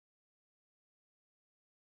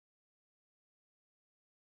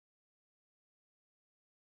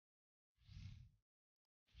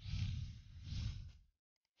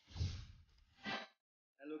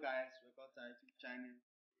guys, welcome to our YouTube channel.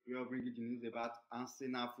 We are bringing the news about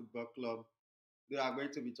Arsenal Football Club. We are going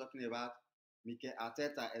to be talking about Mikel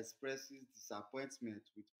Arteta expresses disappointment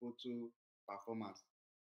with Porto performance.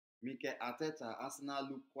 Mikel Arteta, Arsenal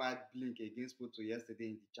looked quite blink against Porto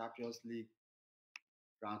yesterday in the Champions League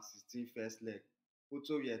round 16 first leg.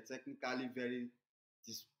 Porto were technically very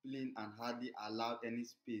disciplined and hardly allowed any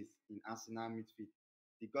space in Arsenal midfield.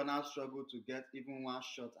 The Gunners struggled to get even one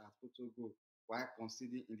shot at Porto goal while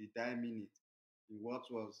conceding in the dying minute in what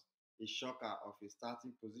was a shocker of a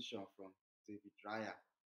starting position from David Raya.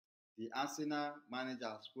 The Arsenal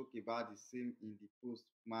manager spoke about the same in the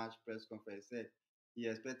post-match press conference. He said he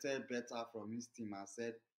expected better from his team and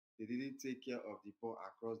said they didn't take care of the ball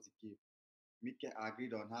across the game. Mikel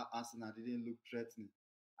agreed on how Arsenal didn't look threatening,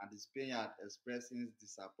 and the Spaniard expressing his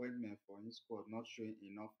disappointment for his squad not showing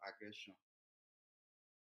enough aggression.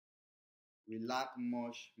 We lack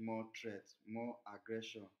much more threat, more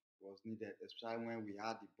aggression was needed, especially when we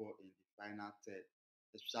had the ball in the final third,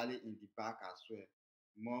 especially in the back as well.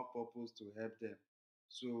 More purpose to help them.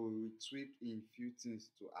 So we tweaked in few things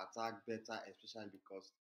to attack better, especially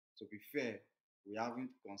because, to be fair, we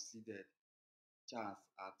haven't conceded chance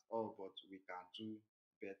at all, but we can do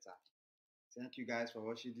better. Thank you guys for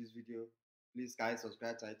watching this video. Please guys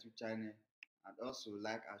subscribe to our YouTube channel and also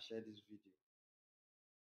like and share this video.